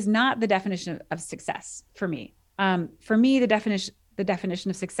millionaire is not the definition of success for me. For me, the definition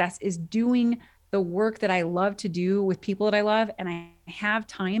of success is doing the work that I love to do with people that I love, and I have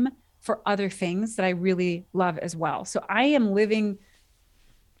time for other things that I really love as well. So I am living,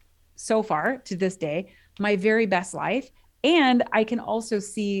 so far to this day, my very best life. And I can also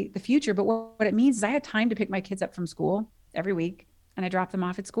see the future. But what it means is I have time to pick my kids up from school every week, and I drop them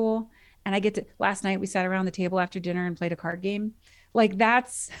off at school. And I get to, last night we sat around the table after dinner and played a card game. Like,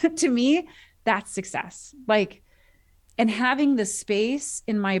 that's, to me, that's success. Like, and having the space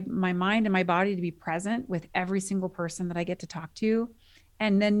in my mind and my body to be present with every single person that I get to talk to.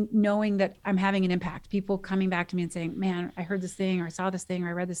 And then knowing that I'm having an impact, people coming back to me and saying, man, I heard this thing, or I saw this thing, or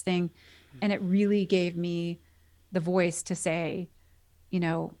I read this thing. And it really gave me the voice to say,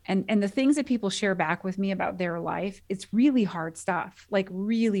 and the things that people share back with me about their life, it's really hard stuff, like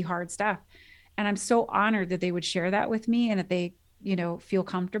really hard stuff. And I'm so honored that they would share that with me and that they, feel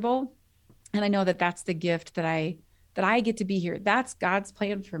comfortable. And I know that that's the gift that I get to be here. That's God's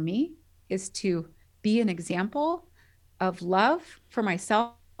plan for me, is to be an example of love for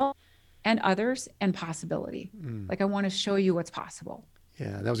myself and others and possibility. Like I want to show you what's possible.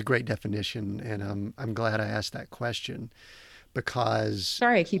 Yeah, that was a great definition, and I'm glad I asked that question because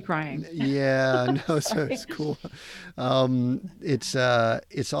Sorry, I keep crying. yeah, no, so Sorry. it's cool.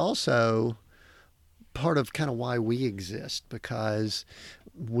 It's also part of kind of why we exist, because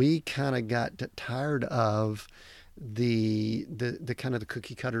we kind of got tired of the kind of the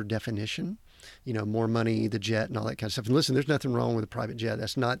cookie cutter definition, more money, the jet, and all that kind of stuff. And listen, there's nothing wrong with a private jet.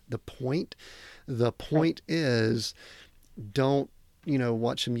 That's not the point. The Right. point is, don't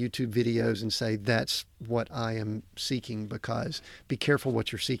watch some YouTube videos and say that's what I am seeking, because be careful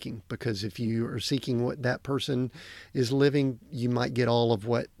what you're seeking, because if you are seeking what that person is living, you might get all of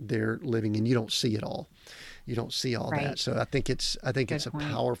what they're living and you don't see it all. You don't see all that. Right. So I think it's Good a point.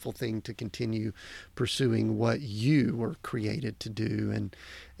 powerful thing to continue pursuing what you were created to do,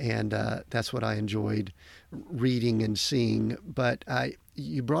 and that's what I enjoyed reading and seeing. But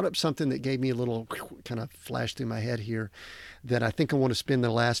you brought up something that gave me a little kind of flash through my head here, that I think I want to spend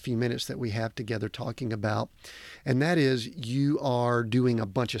the last few minutes that we have together talking about. And that is, you are doing a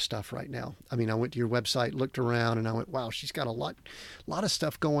bunch of stuff right now. I mean, I went to your website, looked around, and I went, wow, she's got a lot of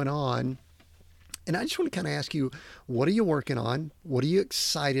stuff going on. And I just want to kind of ask you, what are you working on? What are you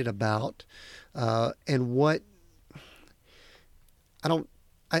excited about? And what I don't,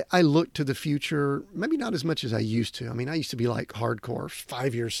 I look to the future, maybe not as much as I used to. I mean, I used to be like hardcore,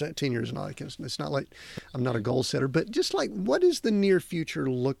 5 years, 10 years, and all that kind of stuff. It's not like I'm not a goal setter, but just like, what does the near future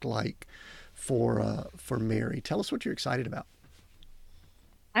look like for Mary? Tell us what you're excited about.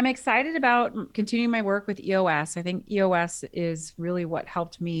 I'm excited about continuing my work with EOS. I think EOS is really what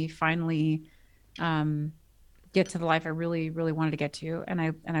helped me finally um, get to the life I really, really wanted to get to, and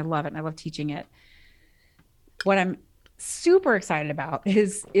I love it, and I love teaching it. What I'm super excited about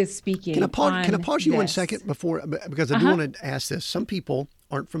is Can I speaking pause? Can I on pause you one this. second before, because I Uh do huh. want to ask this. Some people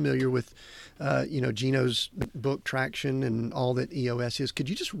aren't familiar with, Gino's book Traction and all that EOS is. Could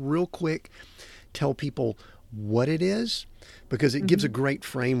you just real quick tell people what it is? Because it gives a Hmm. great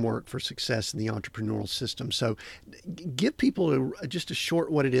framework for success in the entrepreneurial system. So, give people just a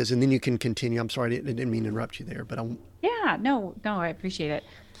short what it is, and then you can continue. I'm sorry, I didn't mean to interrupt you there, but I'm. Yeah, no, no, I appreciate it.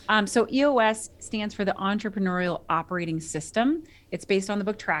 So EOS stands for the Entrepreneurial Operating System. It's based on the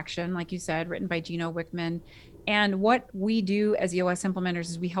book Traction, like you said, written by Gino Wickman. And what we do as EOS implementers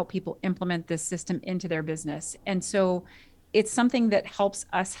is we help people implement this system into their business. And so it's something that helps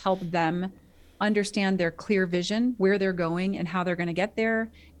us help them understand their clear vision, where they're going and how they're going to get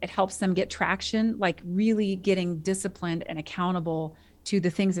there. It helps them get traction, like really getting disciplined and accountable to the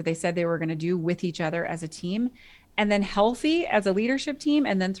things that they said they were going to do with each other as a team, and then healthy as a leadership team,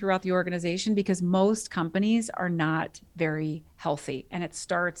 and then throughout the organization, because most companies are not very healthy, and it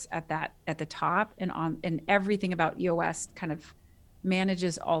starts at the top, and everything about EOS kind of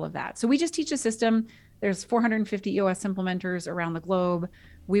manages all of that. So we just teach a system. There's 450 EOS implementers around the globe.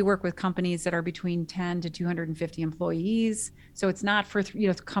 We work with companies that are between 10 to 250 employees. So it's not for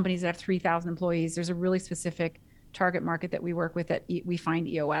companies that have 3,000 employees. There's a really specific target market that we work with that we find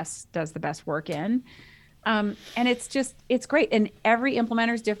EOS does the best work in. And it's great. And every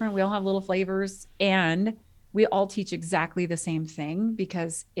implementer is different. We all have little flavors, and we all teach exactly the same thing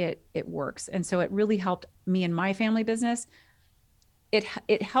because it works. And so it really helped me and my family business.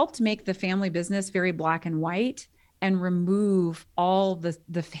 It helped make the family business very black and white and remove all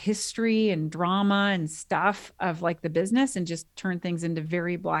the history and drama and stuff of like the business, and just turn things into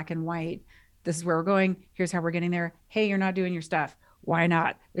very black and white. This is where we're going. Here's how we're getting there. Hey, you're not doing your stuff. Why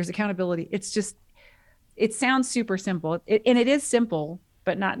not? There's accountability. It sounds super simple, and it is simple,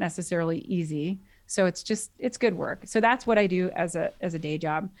 but not necessarily easy. So it's good work. So that's what I do as a day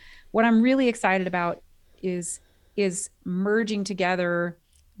job. What I'm really excited about is is merging together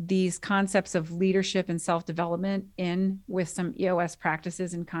these concepts of leadership and self-development in with some EOS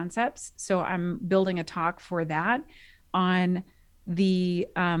practices and concepts. So I'm building a talk for that on we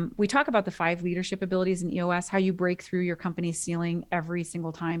talk about the 5 leadership abilities in EOS, how you break through your company's ceiling every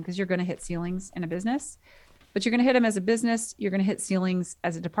single time, because you're going to hit ceilings in a business, but you're going to hit them as a business, you're going to hit ceilings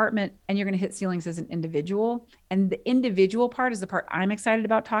as a department, and you're going to hit ceilings as an individual. And the individual part is the part I'm excited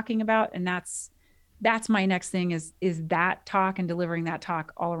about talking about, and that's my next thing is that talk, and delivering that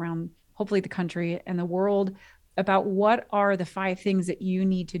talk all around, hopefully the country and the world, about what are the 5 things that you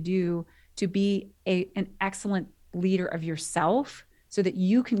need to do to be an excellent leader of yourself, so that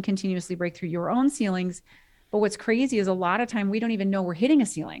you can continuously break through your own ceilings. But what's crazy is a lot of time we don't even know we're hitting a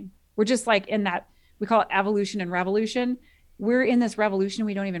ceiling. We're just like in that, we call it evolution and revolution. We're in this revolution,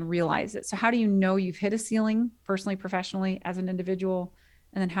 we don't even realize it. So how do you know you've hit a ceiling personally, professionally, as an individual?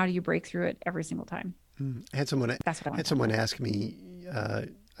 And then how do you break through it every single time? I had someone ask me, I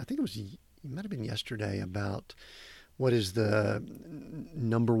think it might have been yesterday, about what is the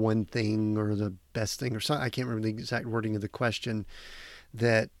number one thing or the best thing or something. I can't remember the exact wording of the question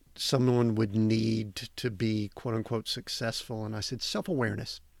that someone would need to be quote unquote successful. And I said,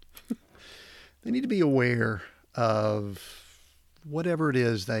 self-awareness. They need to be aware of whatever it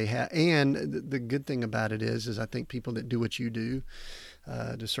is they have. And the good thing about it is I think people that do what you do,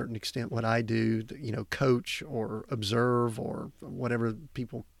 to a certain extent, what I do, coach or observe or whatever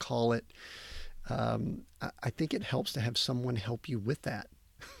people call it. I think it helps to have someone help you with that.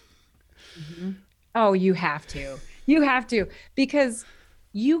 Mm-hmm. Oh, you have to, because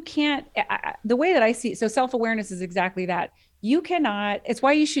you can't, the way that I see it, so self-awareness is exactly that. You cannot, it's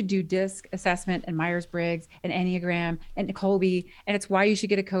why you should do DISC assessment and Myers-Briggs and Enneagram and Kolbe. And it's why you should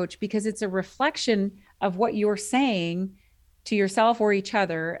get a coach, because it's a reflection of what you're saying to yourself or each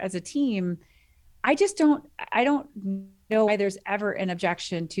other as a team. I don't know why there's ever an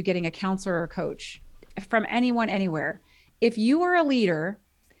objection to getting a counselor or coach from anyone, anywhere. If you are a leader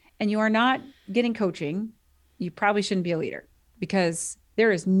and you are not getting coaching, you probably shouldn't be a leader, because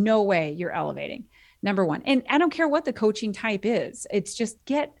there is no way you're elevating. Number one. And I don't care what the coaching type is. It's just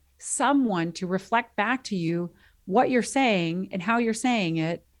get someone to reflect back to you what you're saying and how you're saying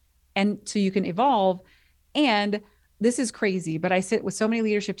it. And so you can evolve. And this is crazy, but I sit with so many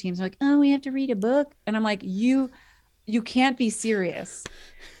leadership teams like, oh, we have to read a book. And I'm like, you can't be serious.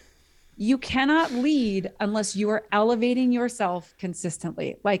 You cannot lead unless you are elevating yourself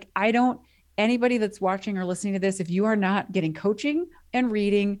consistently. Like, anybody that's watching or listening to this, if you are not getting coaching and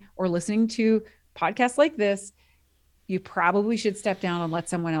reading or listening to podcasts like this, you probably should step down and let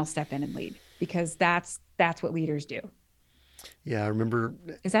someone else step in and lead, because that's what leaders do. Yeah, I remember.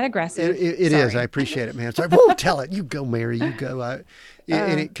 Is that aggressive? It is. I appreciate it, man. Sorry. Whoa, tell it. You go, Mary. You go.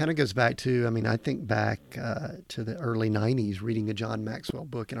 And it kind of goes back to, I think back to the early 90s, reading a John Maxwell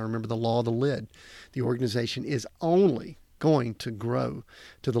book. And I remember the law of the lid. The organization is only going to grow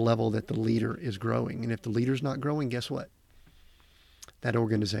to the level that the leader is growing. And if the leader's not growing, guess what? That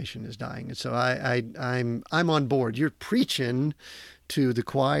organization is dying. And so I'm on board. You're preaching to the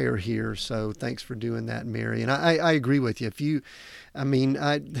choir here. So thanks for doing that, Mary. And I agree with you.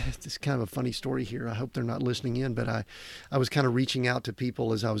 This is kind of a funny story here. I hope they're not listening in, but I was kind of reaching out to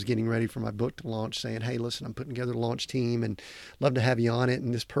people as I was getting ready for my book to launch, saying, hey, listen, I'm putting together a launch team and love to have you on it.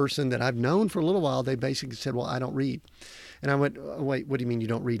 And this person that I've known for a little while, they basically said, well, I don't read. And I went, wait, what do you mean you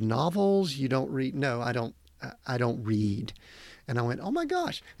don't read novels? You don't read? No, I don't read. And I went, oh my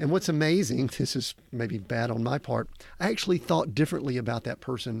gosh. And what's amazing, this is maybe bad on my part, I actually thought differently about that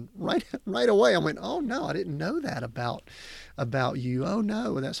person right away. I went, oh no, I didn't know that about you. Oh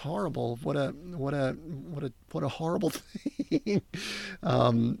no, that's horrible. What a horrible thing.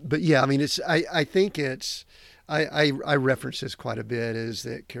 But yeah, I think it's, I reference this quite a bit, is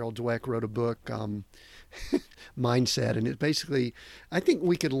that Carol Dweck wrote a book, Mindset. And it basically, I think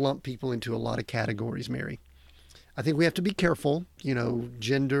we could lump people into a lot of categories, Mary. I think we have to be careful,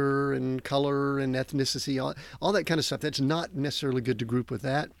 gender and color and ethnicity, all that kind of stuff. That's not necessarily good to group with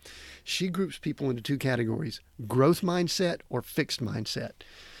that. She groups people into two categories: growth mindset or fixed mindset.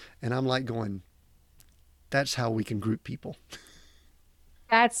 And I'm like going, that's how we can group people.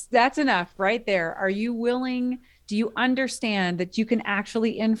 That's enough right there. Are you willing? Do you understand that you can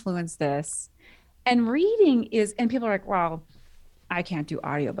actually influence this? And reading is, and people are like, well, I can't do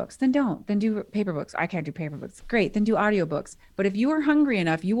audiobooks. Then don't. Then do paper books. I can't do paper books. Great. Then do audiobooks. But if you are hungry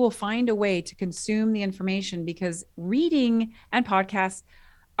enough, you will find a way to consume the information, because reading and podcasts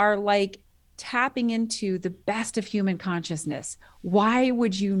are like tapping into the best of human consciousness. Why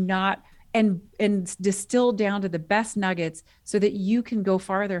would you not and distill down to the best nuggets so that you can go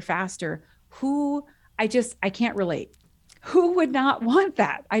farther, faster? I can't relate. Who would not want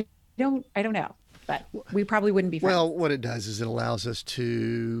that? I don't know. But we probably wouldn't be friends. Well, what it does is it allows us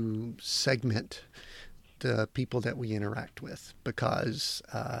to segment the people that we interact with, because,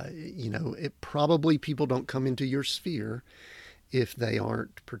 probably people don't come into your sphere if they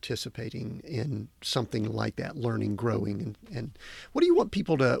aren't participating in something like that, learning, growing. And what do you want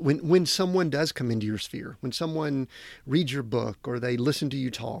people to, when someone does come into your sphere, when someone reads your book or they listen to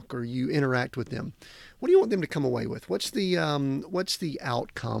you talk or you interact with them, what do you want them to come away with? What's the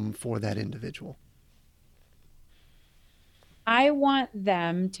outcome for that individual? I want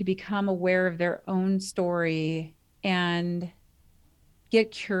them to become aware of their own story and get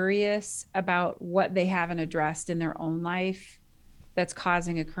curious about what they haven't addressed in their own life that's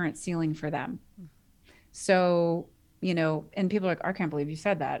causing a current ceiling for them. So, and people are like, I can't believe you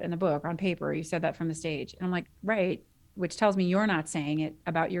said that in the book, on paper, you said that from the stage. And I'm like, right, which tells me you're not saying it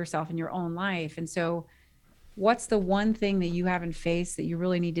about yourself in your own life. And so what's the one thing that you haven't faced that you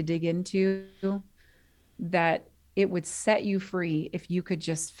really need to dig into, that it would set you free if you could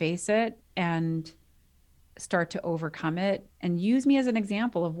just face it and start to overcome it, and use me as an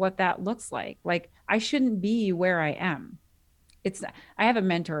example of what that looks like. Like, I shouldn't be where I am. I have a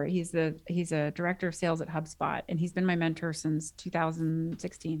mentor. He's a director of sales at HubSpot, and he's been my mentor since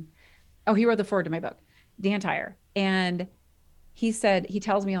 2016. Oh, he wrote the foreword to my book, Dan Tyre. And he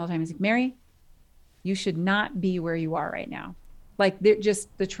tells me all the time, he's like, Mary, you should not be where you are right now. Like,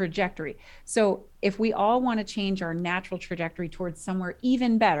 just the trajectory. So if we all want to change our natural trajectory towards somewhere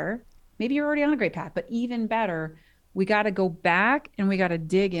even better, maybe you're already on a great path, but even better, we got to go back and we got to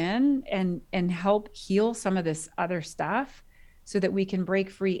dig in and help heal some of this other stuff so that we can break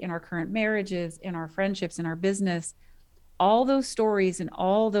free in our current marriages, in our friendships, in our business. All those stories and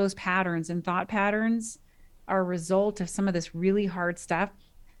all those patterns and thought patterns are a result of some of this really hard stuff.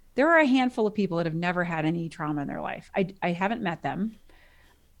 There are a handful of people that have never had any trauma in their life. I haven't met them.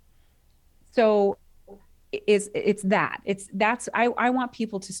 So I want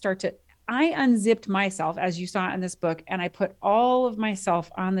people to start to, I unzipped myself, as you saw in this book, and I put all of myself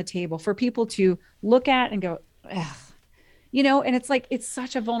on the table for people to look at and go, ugh. And it's like, it's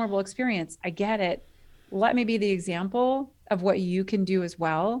such a vulnerable experience. I get it. Let me be the example of what you can do as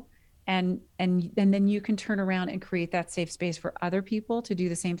well. And then you can turn around and create that safe space for other people to do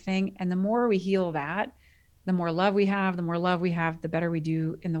the same thing. And the more we heal that, the more love we have, the better we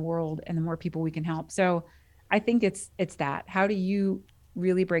do in the world, and the more people we can help. So I think it's that. How do you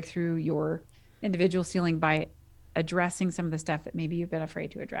really break through your individual ceiling by addressing some of the stuff that maybe you've been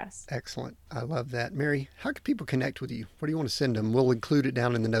afraid to address? Excellent. I love that. Mary, how can people connect with you? Where do you want to send them? We'll include it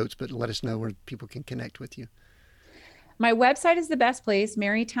down in the notes, but let us know where people can connect with you. My website is the best place,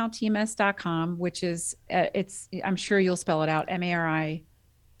 marytautimas.com, which is, I'm sure you'll spell it out, M-A-R-I.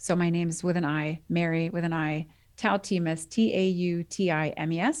 So my name is with an I, Mary with an I, Tautimas,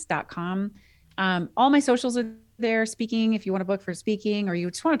 Tautimes.com. All my socials are there. Speaking, if you want to book for speaking, or you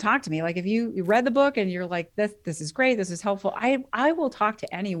just want to talk to me, like if you read the book and you're like, this is great, this is helpful, I will talk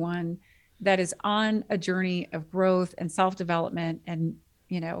to anyone that is on a journey of growth and self-development and,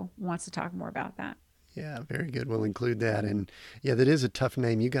 wants to talk more about that. Yeah, very good. We'll include that. And yeah, that is a tough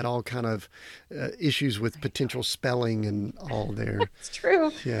name. You got all kind of issues with potential spelling and all there. It's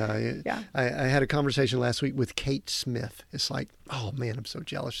true. Yeah. I had a conversation last week with Kate Smith. It's like, oh man, I'm so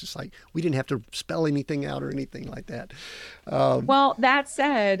jealous. It's like, we didn't have to spell anything out or anything like that. Well, that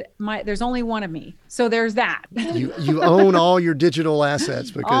said, there's only one of me. So there's that. You own all your digital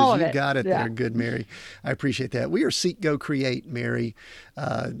assets because you got it yeah. there. Good, Mary. I appreciate that. We are Seek, Go, Create, Mary.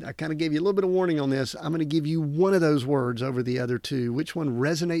 I kind of gave you a little bit of warning on this. I'm going to give you one of those words over the other two. Which one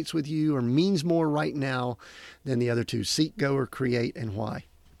resonates with you or means more right now than the other two? Seek, go, or create, and why?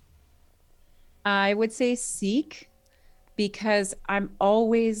 I would say seek, because I'm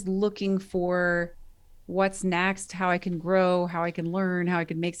always looking for what's next, how I can grow, how I can learn, how I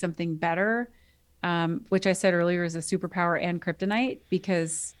can make something better, which I said earlier is a superpower and kryptonite,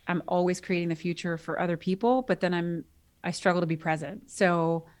 because I'm always creating the future for other people, but then I struggle to be present.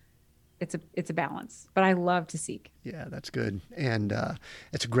 So it's a balance, but I love to seek. Yeah, that's good. And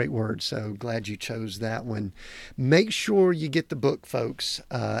it's a great word. So glad you chose that one. Make sure you get the book, folks.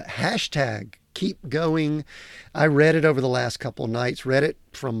 Hashtag keep going. I read it over the last couple of nights, read it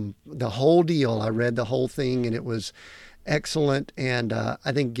from the whole deal. I read the whole thing and it was excellent. And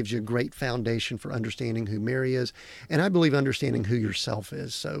I think it gives you a great foundation for understanding who Mary is. And I believe understanding who yourself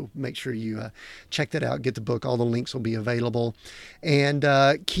is. So make sure you check that out, get the book. All the links will be available. And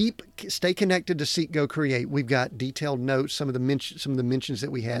stay connected to Seek, Go, Create. We've got detailed notes, some of the mentions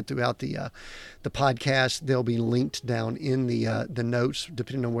that we had throughout the podcast. They'll be linked down in the notes,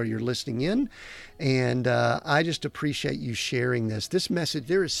 depending on where you're listening in. And I just appreciate you sharing this message.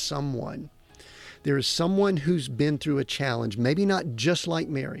 There is someone who's been through a challenge, maybe not just like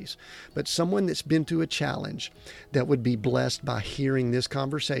Mary's, but someone that's been through a challenge that would be blessed by hearing this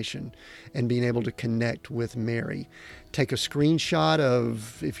conversation and being able to connect with Mary. Take a screenshot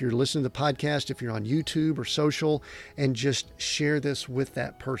of, if you're listening to the podcast, if you're on YouTube or social, and just share this with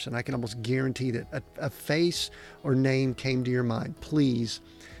that person. I can almost guarantee that a face or name came to your mind. Please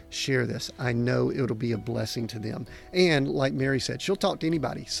share this. I know it'll be a blessing to them. And like Mary said, she'll talk to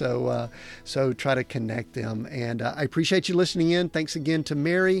anybody. So try to connect them. And I appreciate you listening in. Thanks again to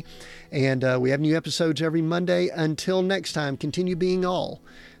Mary. And we have new episodes every Monday. Until next time, continue being all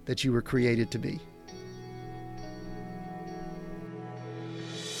that you were created to be.